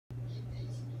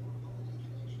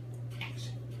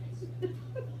Do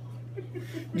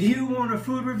you want a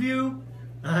food review?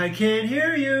 I can't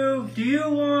hear you. Do you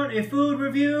want a food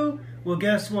review? Well,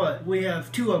 guess what? We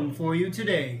have 2 of them for you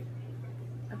today.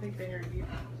 I think they heard you.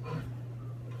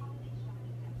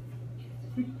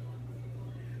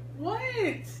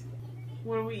 What?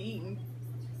 What are we eating?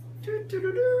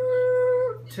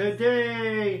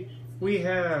 Today we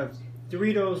have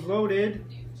Doritos Loaded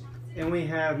and we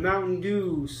have Mountain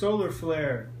Dew Solar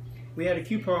Flare. We had a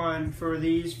coupon for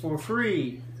these for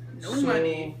free. No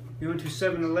money. We went to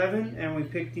 7-Eleven and we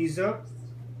picked these up.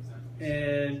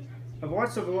 And I've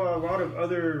watched a lot of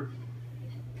other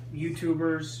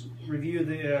YouTubers review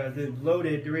the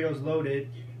Loaded, Doritos Loaded.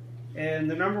 And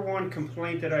the #1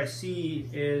 complaint that I see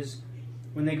is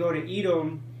when they go to eat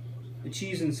them, the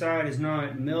cheese inside is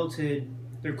not melted.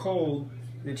 They're cold.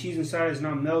 The cheese inside is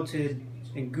not melted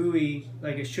and gooey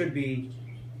like it should be.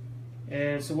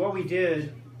 And so what we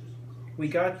did, we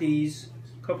got these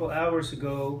a couple hours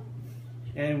ago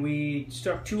and we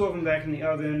stuck 2 of them back in the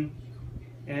oven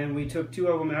and we took 2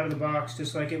 of them out of the box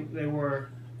just like they were.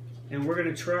 And we're going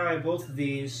to try both of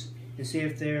these and see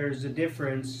if there's a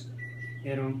difference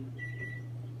in them.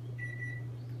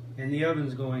 And the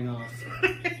oven's going off.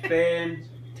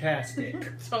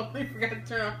 Fantastic. Totally forgot to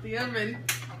turn off the oven.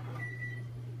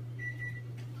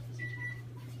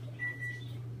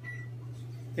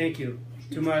 Thank you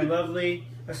to my lovely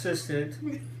assistant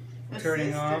for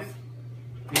turning off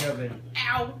the oven.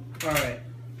 Ow! Alright,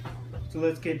 so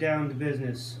let's get down to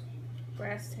business.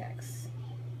 Brass tacks.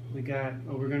 We got,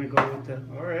 we're going to go with the,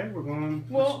 alright, we're going.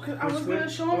 Well, cause I was going to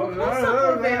show him a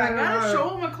close-up of it. I got to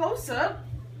show him a close-up.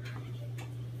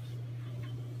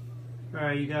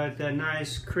 Alright, you got that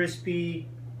nice crispy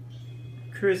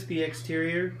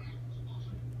exterior.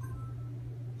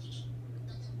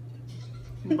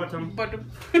 Bottom.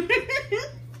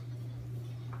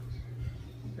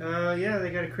 Yeah, they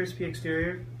got a crispy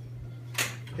exterior.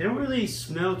 They don't really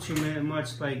smell too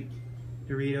much like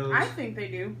Doritos. I think they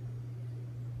do.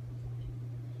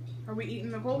 Are we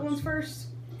eating the cold ones first?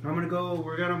 We're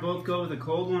gonna both go with the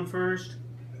cold one first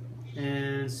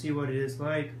and see what it is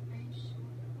like.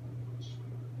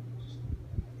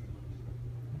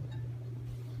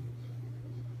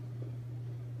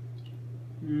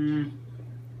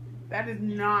 That is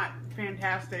not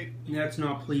fantastic. That's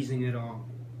not pleasing at all.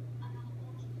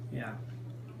 Yeah.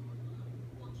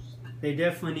 They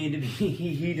definitely need to be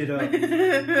heated up.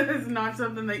 It's not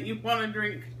something that you want to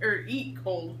drink or eat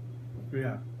cold.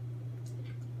 Yeah.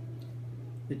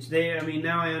 I mean,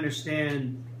 now I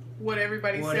understand what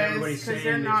everybody says, because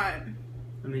they're not.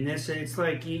 I mean, it's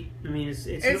like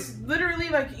it's literally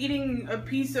like eating a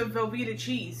piece of Velveeta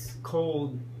cheese.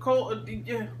 Cold. Cold.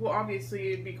 Yeah, well,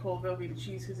 obviously it'd be cold Velveeta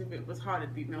cheese because if it was hot,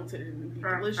 it'd be melted and it'd be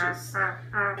delicious.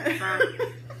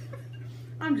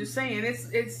 I'm just saying,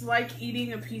 it's like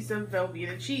eating a piece of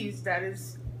Velveeta cheese.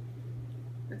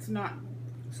 It's not.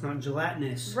 It's not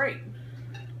gelatinous. Right.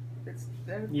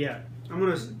 Yeah.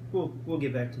 We'll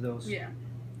get back to those. Yeah.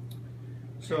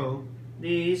 So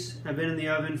these have been in the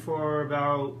oven for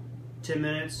about 10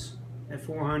 minutes at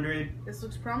 400. This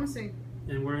looks promising.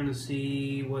 And we're gonna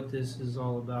see what this is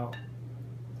all about.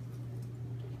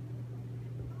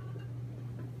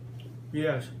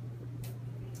 Yes.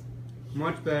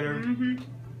 Much better. Mm-hmm.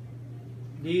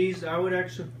 These, I would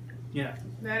actually, yeah.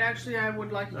 That actually, I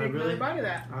would like to take another bite of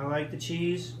that. I like the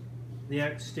cheese, the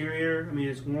exterior. I mean,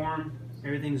 it's warm.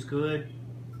 Everything's good.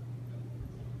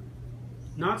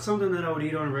 Not something that I would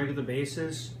eat on a regular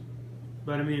basis,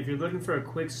 but I mean, if you're looking for a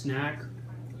quick snack,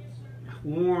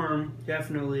 warm,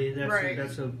 definitely.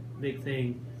 That's a big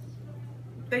thing.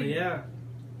 Yeah.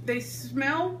 They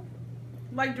smell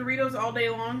like Doritos all day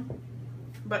long,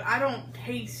 but I don't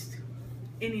taste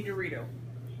any Dorito.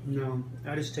 No,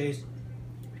 I just taste.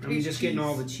 I'm just getting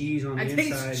all the cheese on the inside. I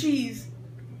taste cheese,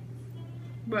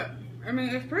 but I mean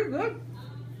it's pretty good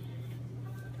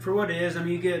for what it is. I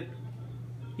mean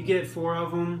you get 4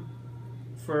 of them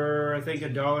for I think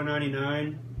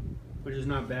 $1.99, which is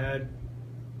not bad.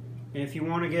 And if you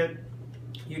want to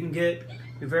you can get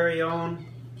your very own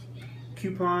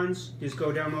coupons. Just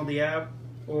go download the app,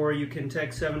 or you can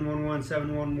text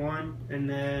 711-711 and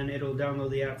then it'll download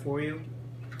the app for you.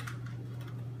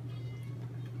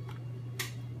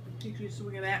 Take you a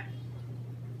swing of that.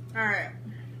 Alright.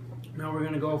 Now we're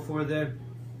going to go for the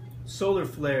Solar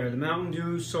Flare, the Mountain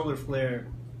Dew Solar Flare.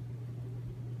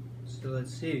 So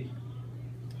let's see.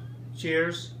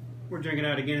 Cheers. We're drinking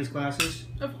out of Guinness glasses.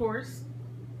 Of course.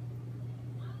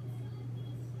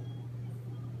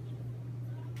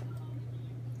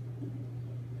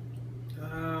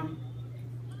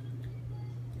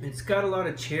 It's got a lot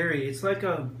of cherry. It's like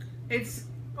a... It's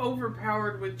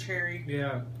overpowered with cherry.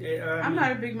 Yeah. I'm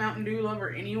not a big Mountain Dew lover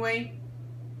anyway.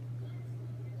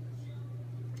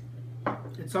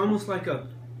 It's almost like a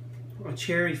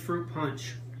cherry fruit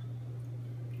punch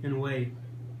in a way.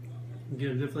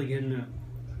 You're definitely getting that.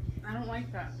 I don't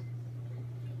like that.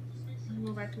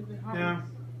 Go back to the hot Yeah.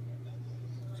 one.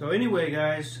 So anyway,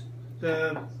 guys, we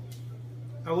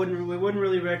wouldn't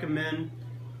really recommend.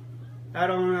 Out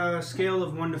on a scale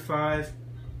of 1 to 5,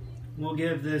 we'll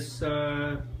give this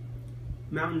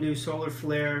Mountain Dew Solar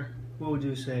Flare. What would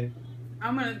you say?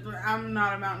 I'm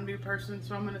not a Mountain Dew person,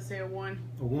 so I'm gonna say a 1.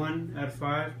 A 1 out of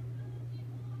 5.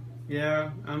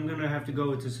 Yeah, I'm gonna have to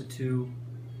go with just a 2.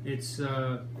 It's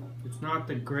not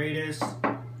the greatest.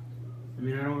 I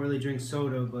mean, I don't really drink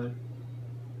soda, but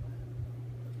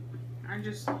I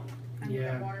need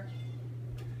Yeah. that water.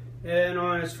 and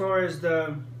as far as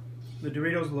the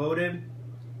Doritos Loaded,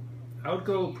 I would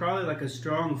go probably like a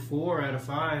strong 4 out of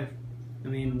 5. I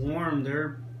mean, warm,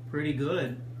 they're pretty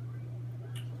good.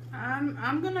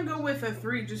 I'm gonna go with a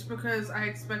 3 just because I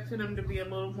expected them to be a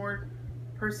little more,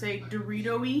 per se,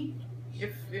 Dorito-y,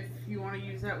 if you want to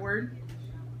use that word,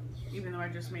 even though I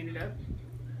just made it up.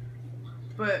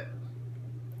 But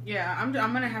yeah, I'm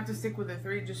gonna have to stick with a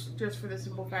 3 just for the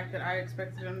simple fact that I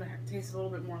expected them to taste a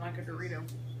little bit more like a Dorito.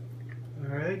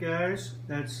 Alright, guys,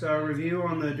 that's our review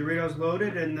on the Doritos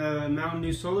Loaded and the Mountain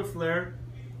Dew Solar Flare.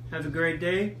 Have a great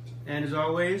day, and as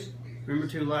always, remember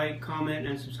to like, comment,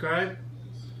 and subscribe.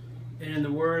 And in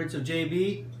the words of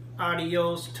JB,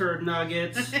 adios, turd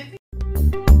nuggets.